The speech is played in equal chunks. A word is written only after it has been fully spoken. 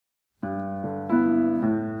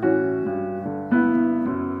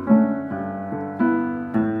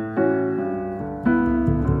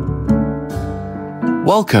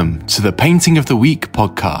Welcome to the Painting of the Week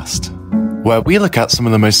podcast, where we look at some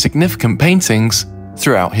of the most significant paintings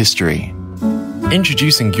throughout history.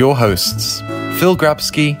 Introducing your hosts, Phil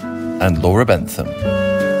Grabsky and Laura Bentham.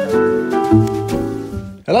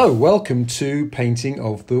 Hello, welcome to Painting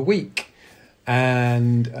of the Week.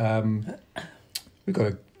 And we've got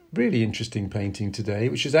a really interesting painting today,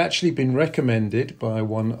 which has actually been recommended by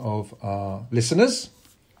one of our listeners.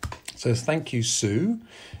 So thank you, Sue,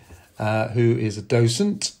 who is a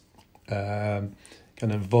docent, kind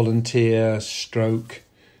of volunteer stroke,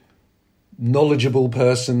 knowledgeable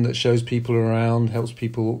person that shows people around, helps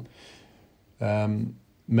people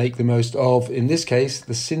make the most of, in this case,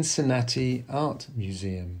 the Cincinnati Art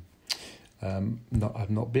Museum. I've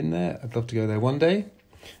not been there. I'd love to go there one day.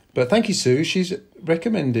 But thank you, Sue. She's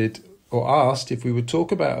recommended or asked if we would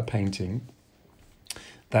talk about a painting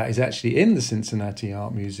that is actually in the Cincinnati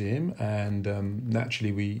Art Museum. And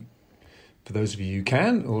naturally, for those of you who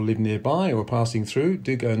can or live nearby or passing through,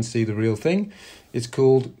 do go and see the real thing. It's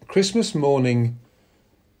called Christmas Morning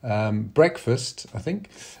Breakfast, I think,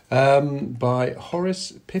 by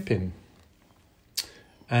Horace Pippin.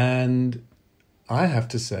 And I have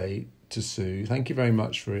to say to Sue, thank you very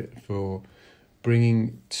much for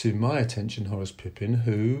bringing to my attention Horace Pippin,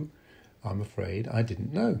 who I'm afraid I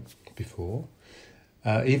didn't know before,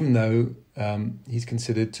 even though he's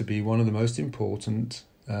considered to be one of the most important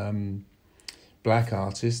black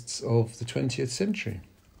artists of the 20th century.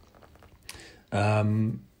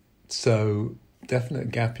 So definite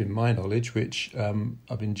gap in my knowledge, which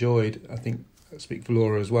I've enjoyed. I think I speak for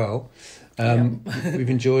Laura as well. We've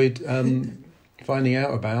enjoyed finding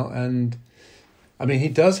out about, and I mean, he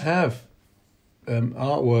does have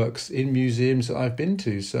artworks in museums that I've been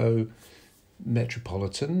to. So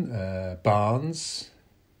Metropolitan, Barnes,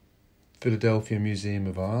 Philadelphia Museum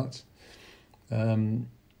of Art.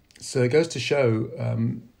 So it goes to show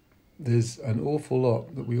there's an awful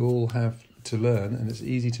lot that we all have to learn, and it's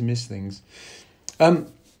easy to miss things.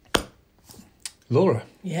 Laura.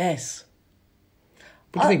 Yes.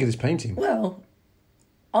 What do you think of this painting? Well,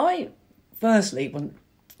 I firstly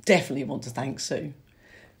definitely want to thank Sue,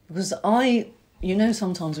 because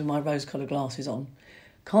sometimes with my rose-coloured glasses on,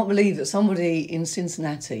 can't believe that somebody in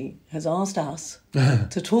Cincinnati has asked us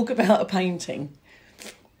to talk about a painting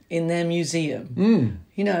in their museum.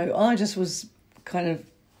 I just was kind of,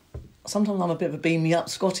 sometimes I'm a bit of a beam me up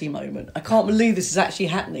Scotty moment. I can't believe this is actually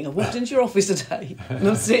happening. I walked into your office today and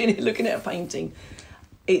I'm sitting here looking at a painting.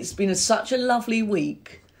 It's been such a lovely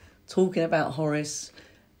week talking about Horace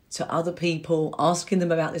to other people, asking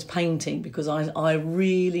them about this painting, because I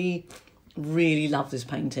really, really love this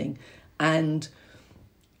painting. And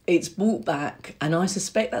it's brought back, and I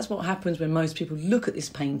suspect that's what happens when most people look at this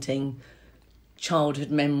painting,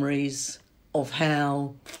 childhood memories of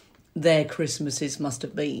how their Christmases must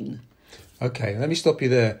have been. Okay, let me stop you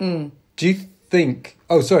there. Do you think...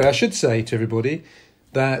 Oh, sorry, I should say to everybody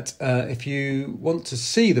that if you want to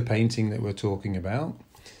see the painting that we're talking about,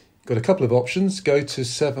 got a couple of options. Go to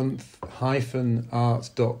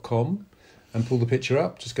 7th-art.com and pull the picture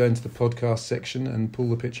up. Just go into the podcast section and pull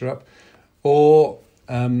the picture up. Or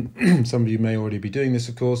some of you may already be doing this,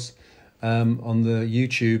 of course, on the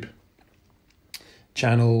YouTube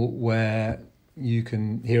channel, where you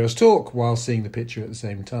can hear us talk while seeing the picture at the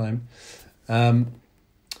same time. So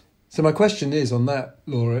my question is on that,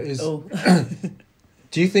 Laura, is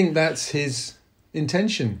do you think that's his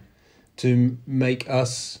intention, to make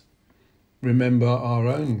us remember our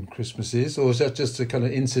own Christmases, or is that just a kind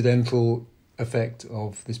of incidental effect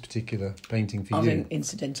of this particular painting for you? I think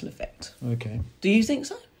incidental effect. Okay. Do you think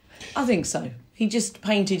so? I think so. He just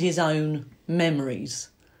painted his own memories,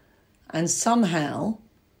 and somehow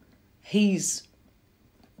he's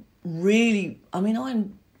really... I mean,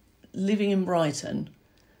 I'm living in Brighton.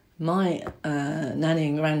 My nanny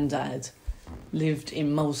and granddad lived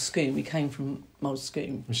in Mulscoombe. We came from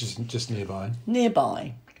Mulscoombe, Which is just nearby.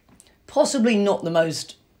 Nearby. Possibly not the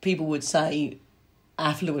most, people would say,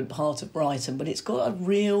 affluent part of Brighton, but it's got a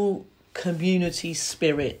real community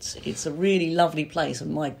spirit. It's a really lovely place,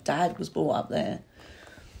 and my dad was brought up there.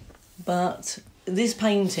 But this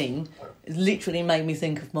painting literally made me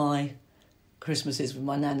think of my Christmases with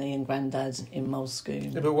my nanny and granddad in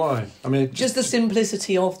Mulscoombe. Yeah, but why? I mean, just the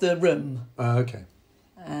simplicity of the room. Okay.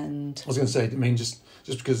 And I was going to say, I mean, just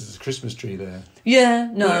because there's a Christmas tree there.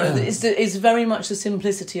 Yeah, no, it's very much the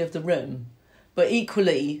simplicity of the room, but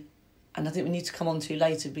equally, and I think we need to come on to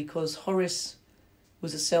later, because Horace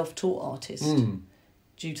was a self-taught artist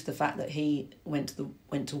due to the fact that he went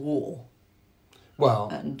to war. Well,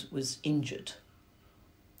 and was injured.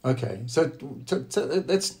 Okay, so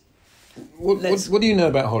let's What do you know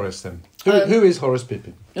about Horace then? Who is Horace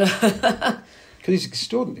Pippin? Because he's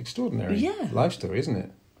extraordinary life story, isn't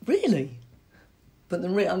it? Really? But the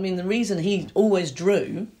reason he always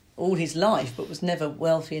drew all his life, but was never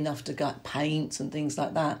wealthy enough to get paints and things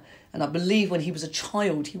like that. And I believe when he was a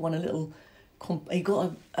child, he won a little won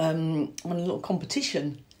a little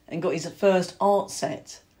competition and got his first art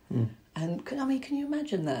set. And can you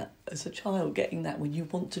imagine that as a child, getting that when you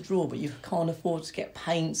want to draw but you can't afford to get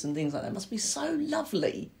paints and things like that? It must be so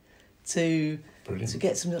lovely to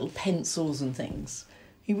get some little pencils and things.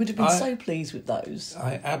 He would have been so pleased with those.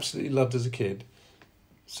 I absolutely loved as a kid.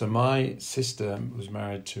 So my sister was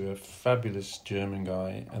married to a fabulous German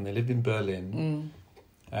guy, and they lived in Berlin.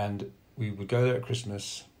 And we would go there at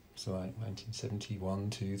Christmas, so like 1971,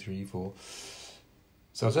 2, 3, 4.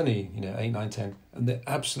 So I was only, 8, 9, 10. And the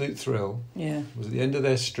absolute thrill was at the end of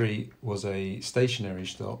their street was a stationery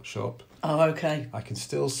shop. Oh, okay. I can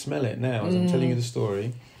still smell it now as I'm telling you the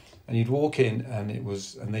story. And you'd walk in, and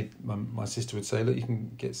my sister would say, look, you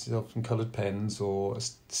can get yourself some coloured pens or a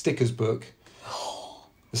stickers book.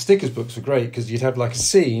 The stickers books were great because you'd have like a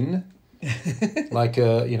scene, like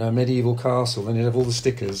a medieval castle, and you'd have all the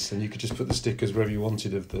stickers, and you could just put the stickers wherever you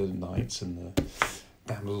wanted of the knights and the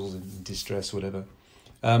damsels in distress, whatever.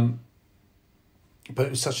 But it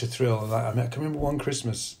was such a thrill. I can remember one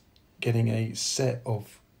Christmas getting a set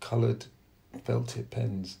of coloured felt tip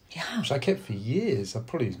pens, which I kept for years. I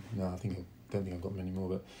don't think I've got many more.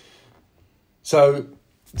 But so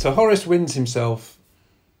Horace wins himself.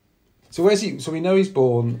 So where's he? So we know he's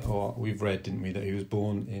born, or we've read, didn't we, that he was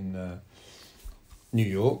born in New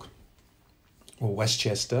York or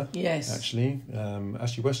Westchester. Yes, actually,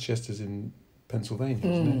 Westchester's in Pennsylvania,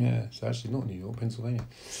 isn't it? Yeah, so actually not New York, Pennsylvania.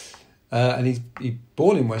 And he's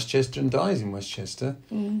born in Westchester and dies in Westchester,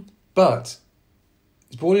 but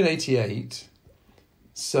he's born in 1988.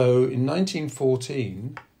 So in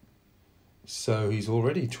 1914, so he's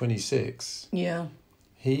already 26. Yeah,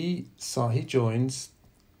 he signs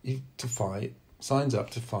up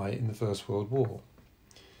to fight in the First World War.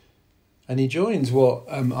 And he joins what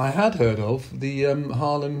I had heard of, the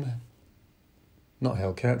Harlem, not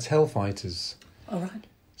Hellcats, Hellfighters. All right.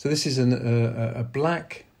 So this is a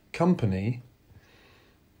black company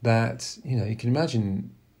that, you can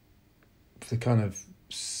imagine the kind of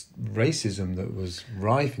racism that was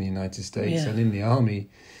rife in the United States and in the army.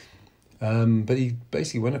 But he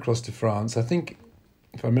basically went across to France. I think,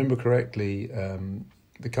 if I remember correctly,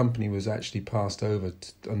 the company was actually passed over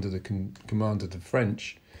under the command of the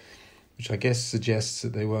French, which I guess suggests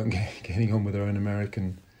that they weren't getting on with their own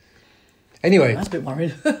American. Anyway, that's a bit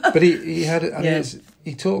worried. But he had.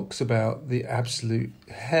 He talks about the absolute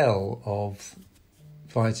hell of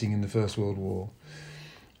fighting in the First World War,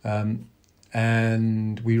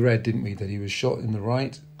 and we read, didn't we, that he was shot in the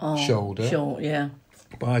right shoulder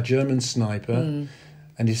by a German sniper,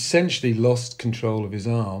 and essentially lost control of his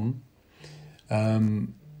arm.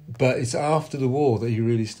 But it's after the war that he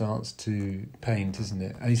really starts to paint, isn't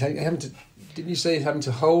it? And he's having to. Didn't you say he's having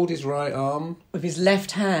to hold his right arm with his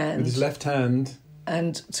left hand? With his left hand,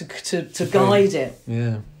 and to guide it.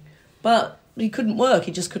 Yeah. But he couldn't work.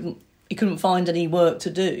 He just couldn't. He couldn't find any work to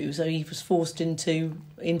do, so he was forced into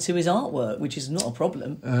his artwork, which is not a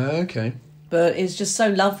problem. Okay. But it's just so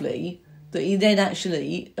lovely that he then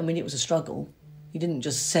actually. I mean, it was a struggle. He didn't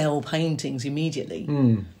just sell paintings immediately,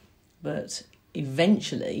 but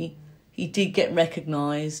eventually he did get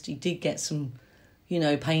recognised. He did get some,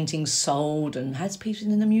 paintings sold and had pieces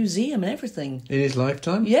in the museum and everything. In his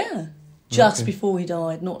lifetime? Yeah. Just before he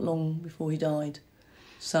died, not long before he died.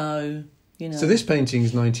 So, So this painting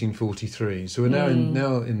is 1943. So we're now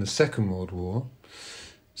in the Second World War.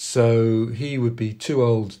 So he would be too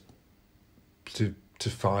old to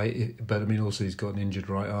fight, but I mean also he's got an injured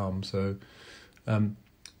right arm. So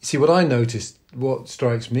see, what I noticed, what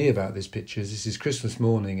strikes me about this picture is this is Christmas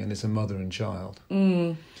morning and it's a mother and child.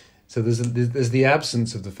 So there's the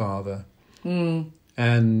absence of the father,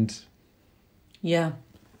 and yeah,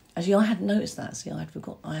 actually I hadn't noticed that. See, I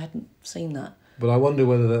hadn't seen that. But I wonder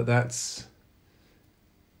whether that's,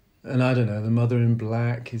 and I don't know, the mother in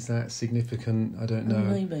black, is that significant? I don't know.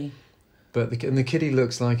 Maybe. But the kiddie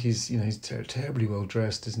looks like he's terribly well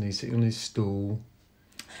dressed, isn't he? Sitting on his stool.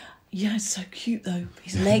 Yeah, it's so cute though.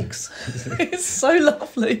 His legs. It's so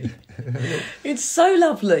lovely. It's so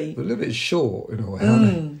lovely. But a little bit short in a way, aren't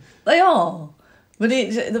they? They are. But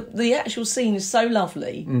the actual scene is so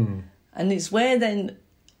lovely. And it's where then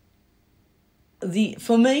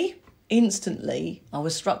for me, instantly, I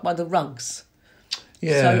was struck by the rugs.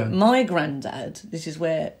 Yeah. So my granddad, this is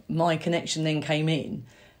where my connection then came in,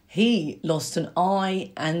 he lost an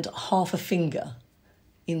eye and half a finger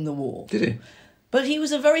in the war. Did he? But he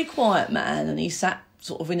was a very quiet man, and he sat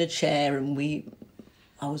sort of in a chair, and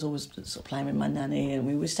I was always sort of playing with my nanny, and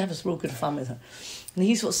we used to have a real good fun with her. And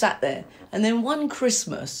he sort of sat there. And then one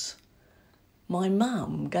Christmas, my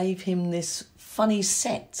mum gave him this funny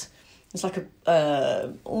set. It's like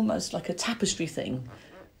almost like a tapestry thing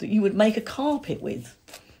that you would make a carpet with.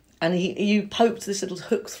 And you poked this little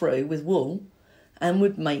hook through with wool and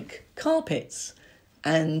would make carpets.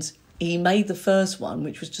 And he made the first one,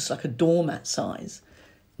 which was just like a doormat size.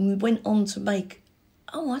 And we went on to make,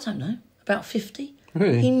 I don't know, about 50.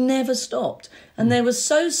 Really? He never stopped. And they were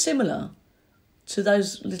so similar to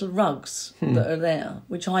those little rugs that are there,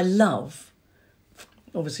 which I love.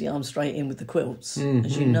 Obviously, I'm straight in with the quilts,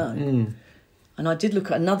 as you know. And I did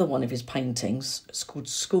look at another one of his paintings. It's called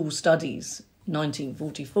School Studies,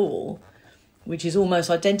 1944, which is almost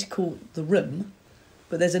identical to the room,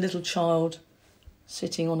 but there's a little child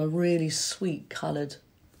sitting on a really sweet coloured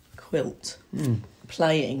quilt,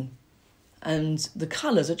 playing. And the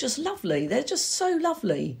colours are just lovely. They're just so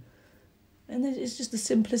lovely. And it's just the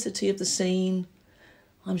simplicity of the scene.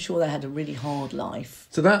 I'm sure they had a really hard life.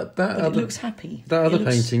 So that but other, it looks happy. That other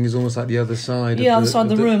painting is almost like the other side. Yeah, other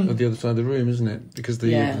side of the room. Of the other side of the room, isn't it? Because of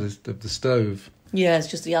the stove. Yeah, it's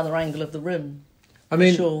just the other angle of the room. I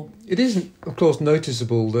mean, sure. It isn't, of course,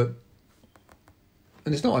 noticeable that,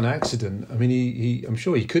 and it's not an accident. I mean, he I'm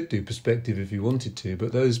sure he could do perspective if he wanted to,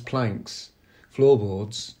 but those planks,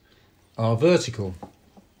 floorboards, are vertical.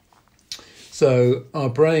 So our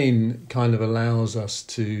brain kind of allows us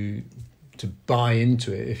to buy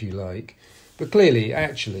into it, if you like. But clearly,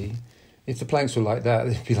 actually, if the planks were like that,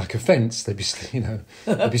 they'd be like a fence. They'd be,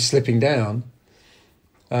 they'd be slipping down.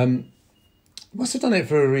 Must have done it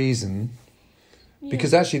for a reason. Yeah.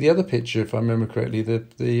 Because actually, the other picture, if I remember correctly,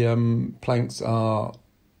 the planks are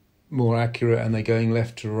more accurate and they're going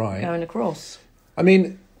left to right. Going across. I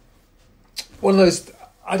mean, one of those,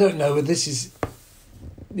 I don't know whether this is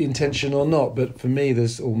the intention or not, but for me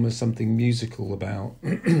there's almost something musical about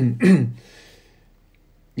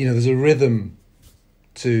there's a rhythm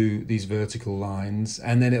to these vertical lines,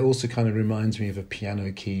 and then it also kind of reminds me of a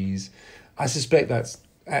piano keys. I suspect that's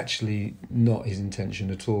actually not his intention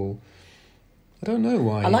at all. I don't know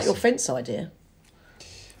why. I like your fence idea.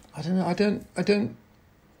 I don't know.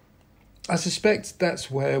 I suspect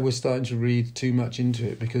that's where we're starting to read too much into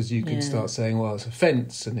it, because you can start saying, well, it's a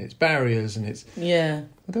fence and it's barriers and it's... Yeah.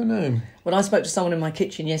 I don't know. Well, I spoke to someone in my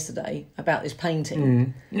kitchen yesterday about this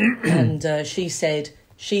painting and she said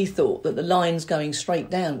she thought that the lines going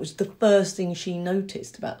straight down, which the first thing she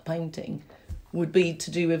noticed about the painting, would be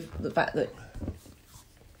to do with the fact that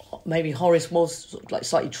maybe Horace was sort of like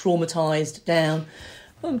slightly traumatised down.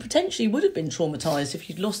 Well, and potentially would have been traumatised if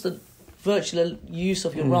you'd lost the virtual use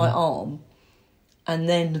of your right arm and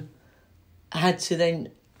then had to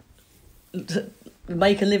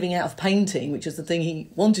make a living out of painting, which is the thing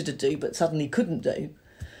he wanted to do but suddenly couldn't do.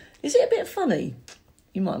 Is it a bit funny?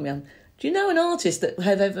 You might be on. Do you know an artist that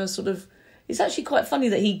have ever sort of... It's actually quite funny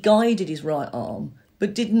that he guided his right arm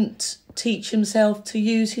but didn't teach himself to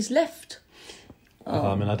use his left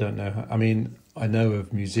arm. I don't know. I mean, I know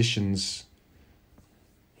of musicians...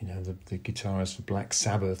 the guitarist for Black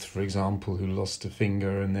Sabbath, for example, who lost a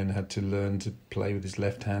finger and then had to learn to play with his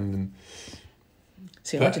left hand. And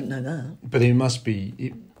I didn't know that. But it must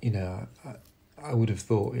be, I would have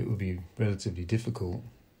thought it would be relatively difficult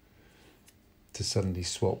to suddenly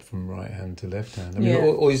swap from right hand to left hand. I mean,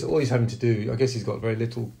 all he's having to do, I guess he's got very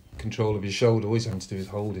little control of his shoulder. All he's having to do is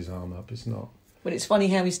hold his arm up. It's not... But it's funny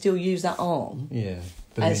how he still used that arm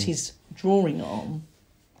as his drawing arm.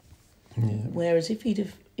 Yeah. Whereas if he'd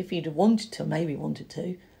have wanted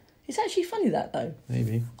to, it's actually funny that though.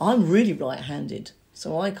 Maybe. I'm really right-handed,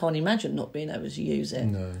 so I can't imagine not being able to use it.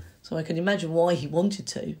 No. So I can imagine why he wanted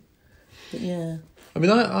to. But yeah. I mean,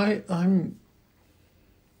 I'm.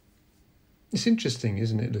 It's interesting,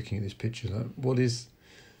 isn't it? Looking at this picture, like what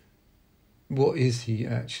is he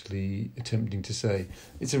actually attempting to say?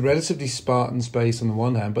 It's a relatively Spartan space on the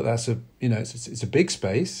one hand, but that's it's a big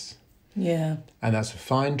space. Yeah. And that's a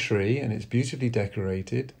fine tree, and it's beautifully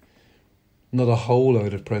decorated. Not a whole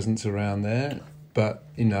load of presents around there, but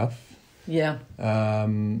enough. Yeah.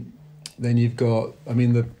 Then you've got,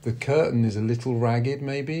 the curtain is a little ragged,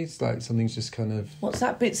 maybe. It's like something's just kind of... What's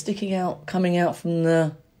that bit coming out from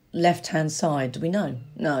the left-hand side? Do we know?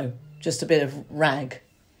 No. Just a bit of rag.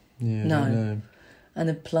 Yeah, no. I don't know. And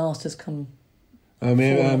the plaster's come...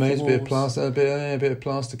 maybe it's a bit of plaster, a bit of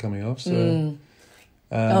plaster coming off, so...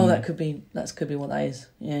 that could be what that is.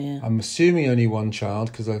 Yeah. I'm assuming only one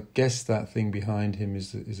child, because I guess that thing behind him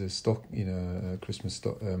is a stock, a Christmas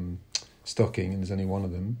stocking, and there's only one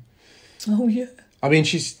of them. Oh, yeah. I mean,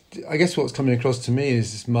 I guess what's coming across to me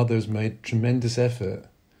is this mother's made tremendous effort.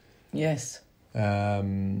 Yes.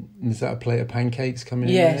 Is that a plate of pancakes coming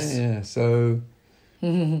Yes. in there? Yeah, so...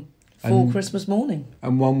 For Christmas morning.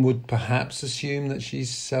 And one would perhaps assume that she's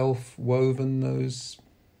self-woven those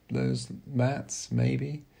mats,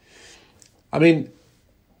 maybe. I mean,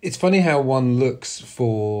 it's funny how one looks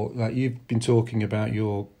for, like, you've been talking about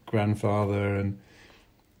your grandfather, and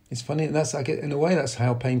it's funny, and that's, I get, in a way, that's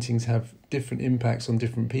how paintings have different impacts on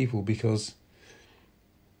different people, because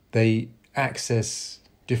they access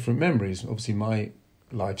different memories. Obviously, my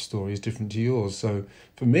life story is different to yours. So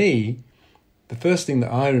for me, the first thing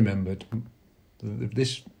that I remembered,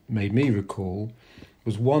 this made me recall,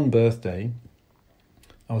 was one birthday.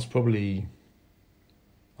 I was probably,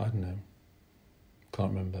 I don't know,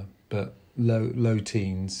 can't remember, but low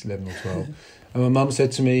teens, 11 or 12. And my mother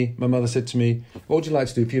said to me, what would you like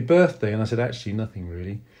to do for your birthday? And I said, actually, nothing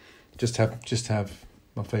really. Just have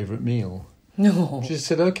my favourite meal. No. She just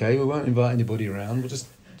said, okay, we won't invite anybody around. We'll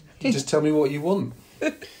just tell me what you want.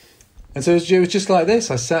 And so it was just like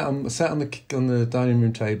this. I sat on the dining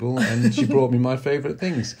room table, and she brought me my favourite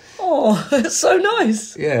things. Oh, that's so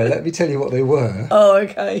nice. Yeah, let me tell you what they were. Oh,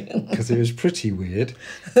 okay. Because it was pretty weird.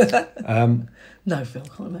 No, Phil,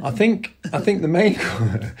 can't imagine. I think the main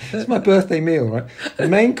it's my birthday meal, right? The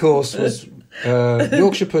main course was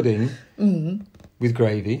Yorkshire pudding with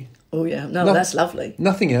gravy. Oh yeah, no, that's lovely.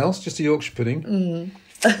 Nothing else, just a Yorkshire pudding.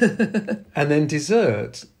 And then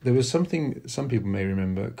dessert, there was something some people may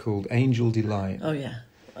remember called Angel Delight. Oh yeah,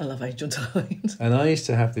 I love Angel Delight. And I used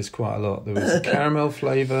to have this quite a lot. There was a caramel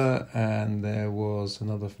flavour and there was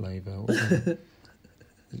another flavour. What was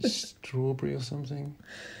it? Strawberry or something?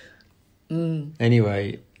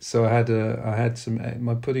 Anyway, so I had some,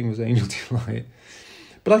 my pudding was Angel Delight.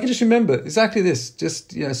 But I can just remember exactly this,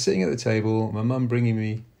 just, sitting at the table, my mum bringing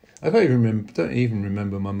me, I don't even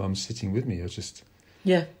remember my mum sitting with me. I was just...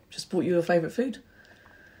 Yeah, just brought you your favourite food.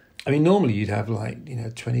 I mean, normally you'd have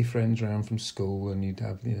 20 friends around from school, and you'd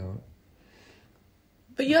have,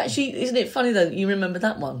 But you actually, isn't it funny though that you remember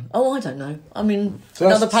that one? Oh, I don't know. I mean, so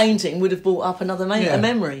another painting would have brought up another Yeah. a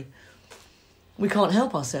memory. We can't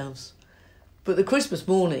help ourselves. But the Christmas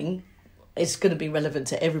morning, it's going to be relevant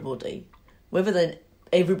to everybody. Whether then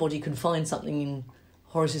everybody can find something in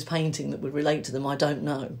Horace's painting that would relate to them, I don't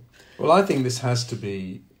know. Well, I think this has to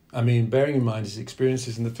be... I mean, bearing in mind his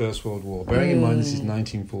experiences in the First World War, bearing in mind this is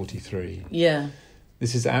 1943. Yeah.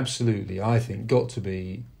 This is absolutely, I think, got to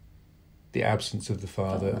be the absence of the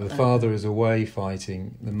father. The father is away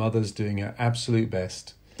fighting. The mother's doing her absolute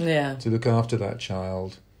best to look after that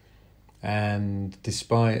child. And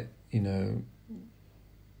despite, the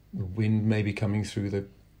wind maybe coming through the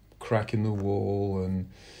crack in the wall, and,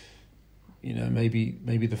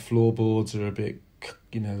 maybe the floorboards are a bit...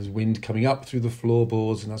 there's wind coming up through the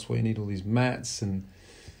floorboards, and that's why you need all these mats, and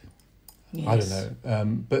Yes. I don't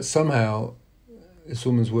know. But somehow this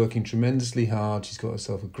woman's working tremendously hard. She's got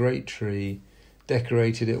herself a great tree,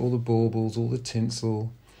 decorated it, all the baubles, all the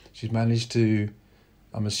tinsel. She's managed to...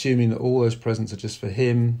 I'm assuming that all those presents are just for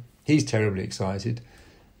him. He's terribly excited,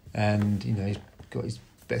 and, he's got his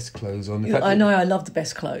best clothes on. In fact, I know, I love the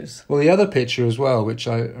best clothes. Well, the other picture as well, which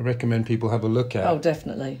I recommend people have a look at. Oh,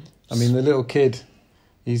 definitely. I mean, the little kid...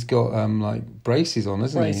 He's got braces on,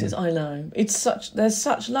 isn't he? Braces, I know. There's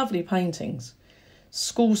such lovely paintings.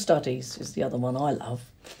 School Studies is the other one I love.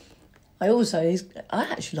 I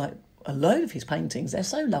actually like a load of his paintings. They're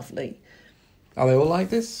so lovely. Are they all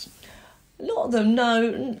like this? A lot of them,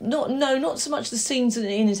 not so much the scenes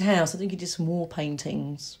in his house. I think he did some war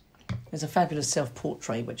paintings. There's a fabulous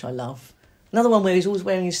self-portrait which I love. Another one where he's always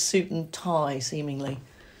wearing his suit and tie, seemingly.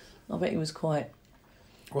 I bet he was quite...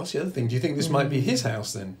 What's the other thing? Do you think this might be his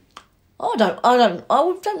house then? I don't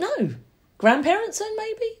know. Grandparents then,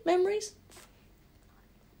 maybe? Memories?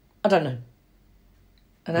 I don't know.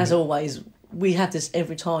 And as always, we have this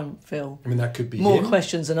every time, Phil. I mean, that could be more him.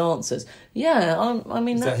 questions than answers. Yeah, I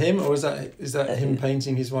mean... Is that him, or is that him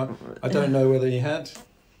painting his wife? I don't know whether he had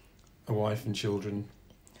a wife and children.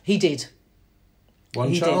 He did.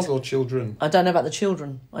 One child or children? I don't know about the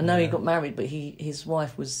children. I know he got married, but his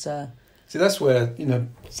wife was... See, that's where,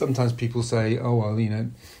 sometimes people say, oh, well, you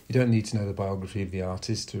don't need to know the biography of the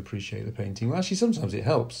artist to appreciate the painting. Well, actually, sometimes it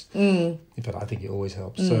helps. In fact, I think it always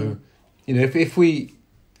helps. So, if we...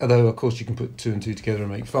 Although, of course, you can put 2 and 2 together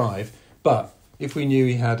and make 5. But if we knew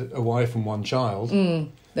he had a wife and one child...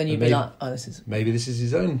 then you'd be like, oh, this is... Maybe this is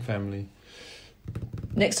his own family.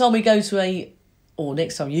 Next time we go to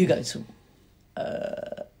next time you go to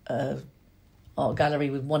a art gallery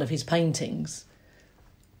with one of his paintings...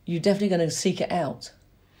 You're definitely going to seek it out.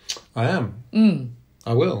 I am.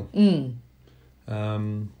 I will.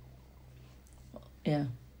 Yeah.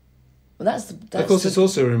 Well, that's of course, it's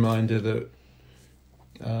also a reminder that,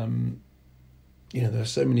 there are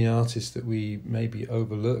so many artists that we maybe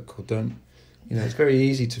overlook or don't. It's very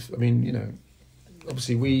easy to.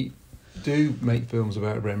 Obviously we do make films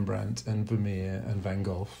about Rembrandt and Vermeer and Van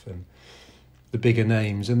Gogh and the bigger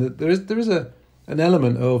names, and there is an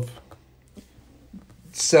element of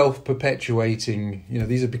self-perpetuating.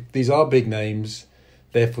 These are big names,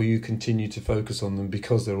 therefore you continue to focus on them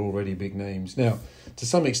because they're already big names. Now, to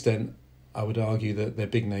some extent, I would argue that they're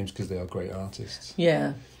big names because they are great artists.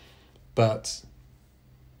 Yeah. But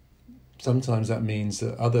sometimes that means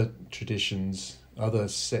that other traditions, other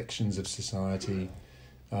sections of society,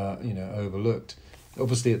 overlooked.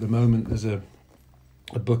 Obviously, at the moment, there's a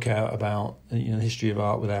book out about history of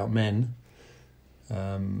art without men.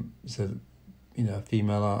 A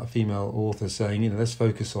female author saying, let's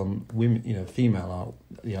focus on women, female art,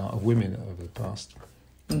 the art of women over the past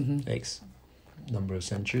X number of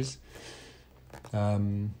centuries.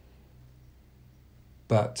 But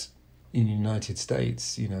in the United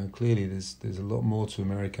States, clearly there's a lot more to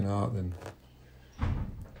American art than,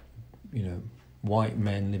 white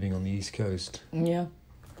men living on the East Coast. Yeah.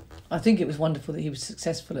 I think it was wonderful that he was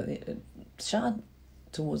successful at Shard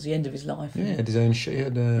towards the end of his life. Yeah, he had his own show. He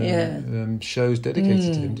had shows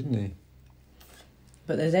dedicated to him, didn't he?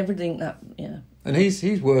 But there's everything that, And he's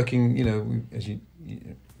working, as you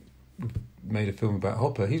made a film about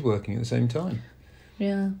Hopper, he's working at the same time.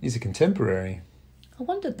 Yeah. He's a contemporary. I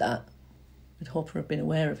wondered that. Would Hopper have been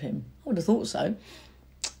aware of him? I would have thought so.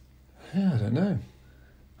 Yeah, I don't know.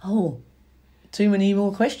 Oh, too many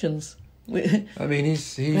more questions. I mean,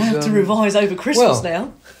 he's we have to revise over Christmas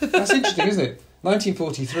now. That's interesting, isn't it?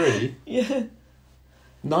 1943. Yeah.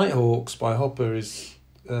 Nighthawks by Hopper is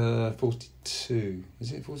 42.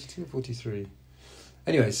 Is it 42 or 43?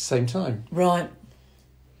 Anyway, it's the same time. Right.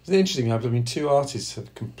 It's interesting. I mean, two artists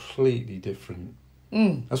have completely different.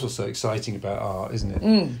 That's what's so exciting about art, isn't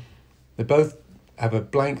it? They both have a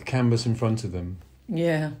blank canvas in front of them.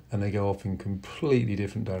 Yeah. And they go off in completely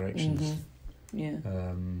different directions. Yeah.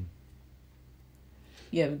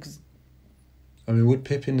 Because... I mean, would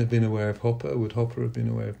Pippin have been aware of Hopper? Would Hopper have been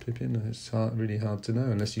aware of Pippin? It's really hard to know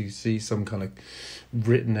unless you see some kind of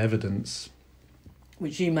written evidence.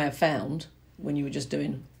 Which you may have found when you were just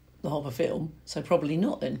doing the Hopper film, so probably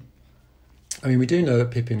not then. I mean, we do know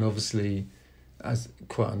that Pippin obviously, as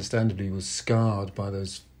quite understandably, was scarred by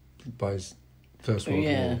his First World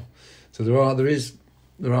War. So there is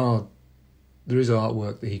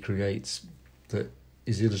artwork that he creates that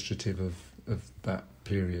is illustrative of that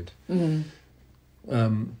period.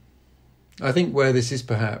 I think where this is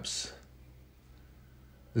perhaps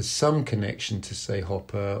there's some connection to, say,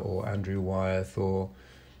 Hopper or Andrew Wyeth, or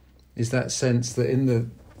is that sense that in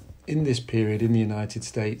this period in the United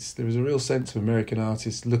States there was a real sense of American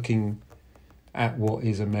artists looking at what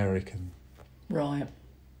is American, right,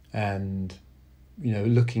 and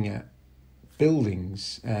looking at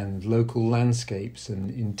buildings and local landscapes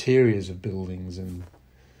and interiors of buildings, and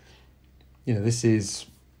this is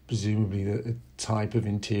presumably the type of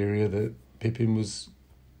interior that Pippin was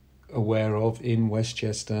aware of in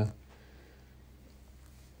Westchester.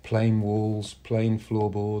 Plain walls, plain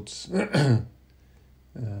floorboards. Little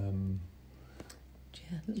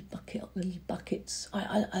buckets.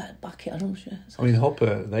 Bucket. I'm not sure. I mean,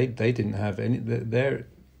 Hopper. They didn't have any. The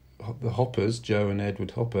Hoppers, Joe and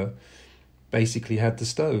Edward Hopper, basically had the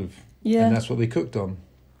stove. Yeah. And that's what they cooked on.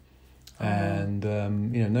 And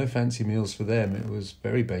no fancy meals for them. It was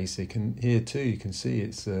very basic. And here too, you can see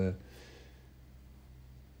it's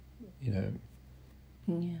Yeah.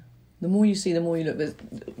 The more you see, the more you look.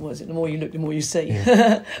 What is it? The more you look, the more you see.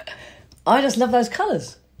 Yeah. I just love those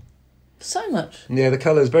colours so much. Yeah, the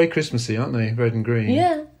colours very Christmassy, aren't they? Red and green.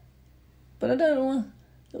 Yeah, but I don't know,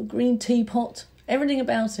 little green teapot, everything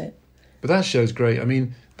about it. But that show's great. I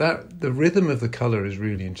mean, the rhythm of the colour is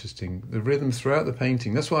really interesting. The rhythm throughout the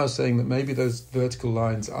painting. That's why I was saying that maybe those vertical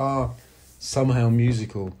lines are somehow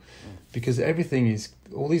musical, because everything is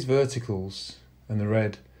all these verticals and the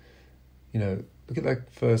red. Look at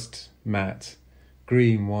that first matte: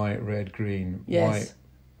 green, white, red, green, white,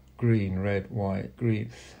 green, red, white, green,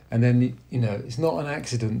 and then it's not an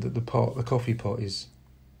accident that the coffee pot is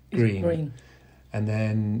green. And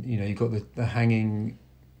then you've got the hanging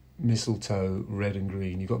mistletoe, red and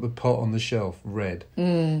green. You've got the pot on the shelf, red.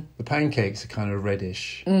 The pancakes are kind of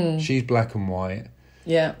reddish. She's black and white.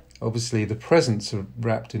 Yeah. Obviously, the presents are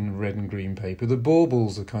wrapped in red and green paper. The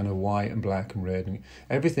baubles are kind of white and black and red. And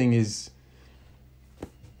everything is...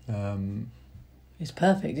 it's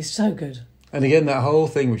perfect. It's so good. And again, that whole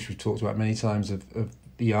thing, which we've talked about many times, of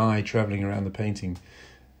the eye travelling around the painting,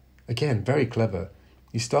 again, very clever.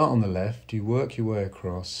 You start on the left, you work your way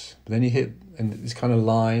across, but then you hit, and it's kind of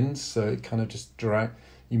lines, so it kind of just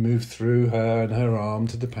you move through her and her arm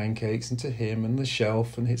to the pancakes and to him and the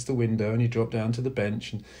shelf, and hits the window, and you drop down to the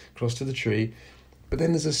bench and across to the tree. But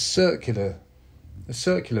then there's a circular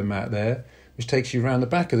mat there, which takes you around the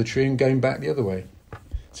back of the tree and going back the other way.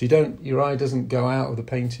 So your eye doesn't go out of the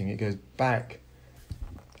painting; it goes back,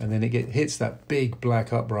 and then it hits that big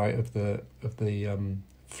black upright of the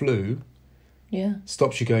flue. Yeah.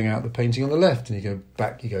 Stops you going out the painting on the left, and you go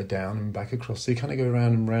back, you go down and back across. So you kind of go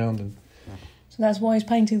round and round. And so that's why his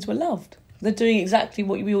paintings were loved. They're doing exactly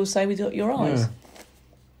what we always say with your eyes. Yeah.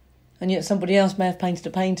 And yet somebody else may have painted a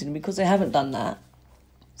painting because they haven't done that.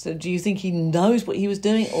 So do you think he knows what he was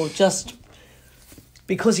doing, or just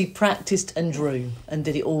because he practised and drew and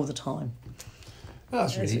did it all the time? Well,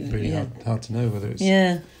 that's really hard to know whether it's...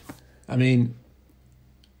 Yeah. I mean,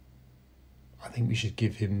 I think we should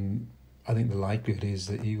give him... I think the likelihood is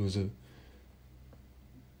that he was a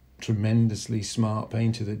tremendously smart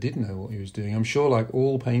painter that did know what he was doing. I'm sure, like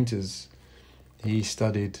all painters, he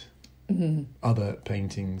studied other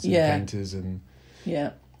paintings and painters, and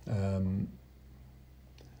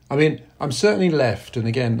I mean, I'm certainly left, and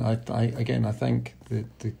again, I thank the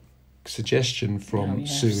suggestion from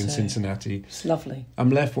Sue in Cincinnati. It's lovely.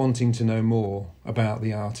 I'm left wanting to know more about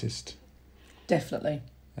the artist. Definitely.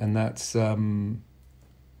 And that's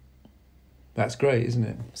great, isn't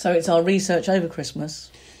it? So it's our research over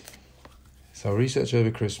Christmas. It's our research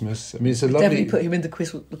over Christmas. I mean, it's a lovely... Definitely put him in the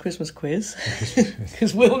Christmas quiz.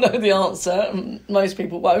 Because we'll know the answer, and most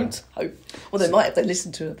people won't. Well, they might if they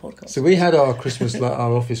listen to a podcast. So we had our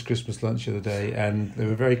our office Christmas lunch the other day, and they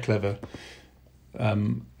were very clever.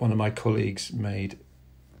 One of my colleagues made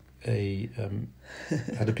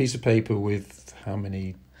had a piece of paper with how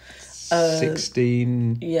many?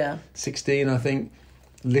 16? Yeah. 16, I think.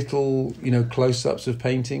 Little, close-ups of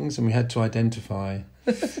paintings, and we had to identify.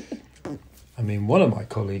 I mean, one of my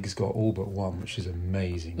colleagues got all but one, which is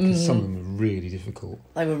amazing, because some of them were really difficult.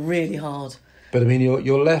 They were really hard. But I mean,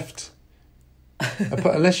 you're left,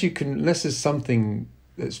 unless there's something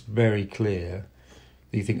that's very clear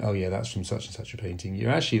that you think, oh yeah, that's from such and such a painting.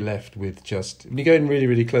 You're actually left with just, when you go in really,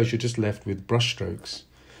 really close, you're just left with brushstrokes,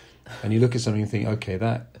 and you look at something and think, okay,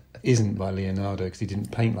 that isn't by Leonardo because he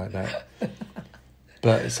didn't paint like that.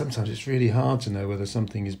 But sometimes it's really hard to know whether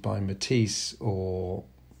something is by Matisse or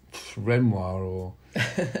Renoir or...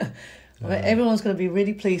 Everyone's going to be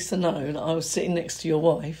really pleased to know that I was sitting next to your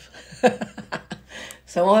wife.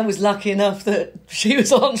 So I was lucky enough that she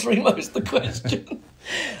was answering most of the questions.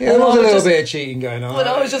 Yeah, there was a little bit of cheating going on. But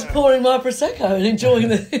I was just pouring my Prosecco and enjoying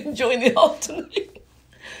the afternoon.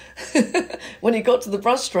 When it got to the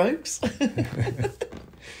brushstrokes...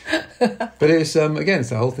 But it's again, it's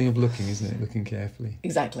the whole thing of looking, isn't it? Looking carefully.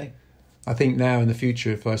 Exactly. I think now in the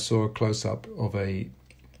future, if I saw a close up of a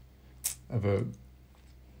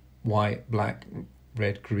white, black,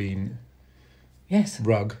 red, green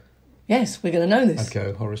rug, yes, we're going to know this. I'd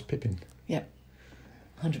go Horace Pippin. Yep,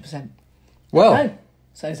 100%. Well,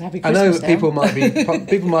 so it's happy Christmas. I know that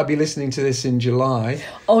people might be listening to this in July.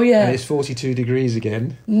 Oh yeah, and it's 42 degrees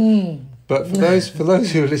again. But for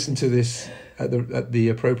those who listen to this at the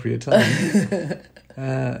appropriate time,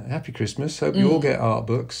 happy Christmas. Hope you all get art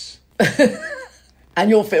books. And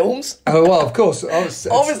your films. Oh, well, of course.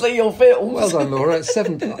 Obviously your films. Well done, Laura. At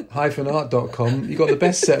 7th-art.com, you got the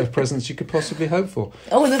best set of presents you could possibly hope for.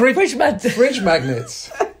 Oh, and the fridge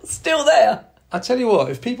magnets. Still there. I tell you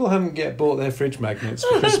what, if people haven't bought their fridge magnets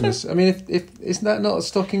for Christmas, I mean, if isn't that not a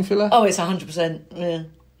stocking filler? Oh, it's 100%. Yeah,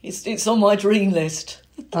 it's on my dream list.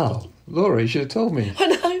 Oh, Laura, you should have told me. I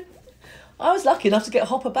know. I was lucky enough to get a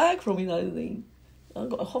hopper bag from I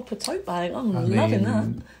got a hopper tote bag. I'm loving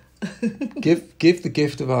that. Give the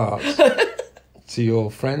gift of art to your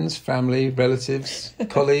friends, family, relatives,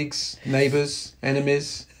 colleagues, neighbours,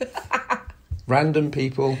 enemies, random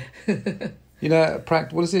people.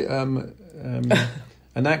 What is it? An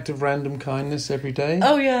act of random kindness every day.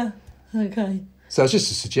 Oh yeah. Okay. So it's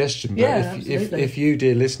just a suggestion, but if you,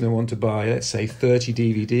 dear listener, want to buy, let's say, 30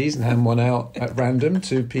 DVDs and hand one out at random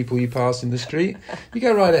to people you pass in the street, you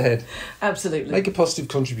go right ahead. Absolutely. Make a positive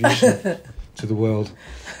contribution to the world.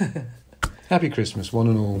 Happy Christmas, one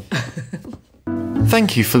and all.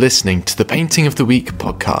 Thank you for listening to the Painting of the Week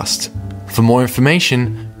podcast. For more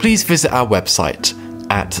information, please visit our website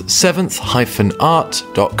at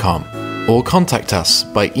 7th-art.com or contact us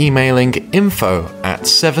by emailing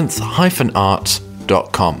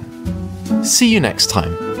info@7th-art.com. See you next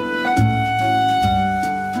time.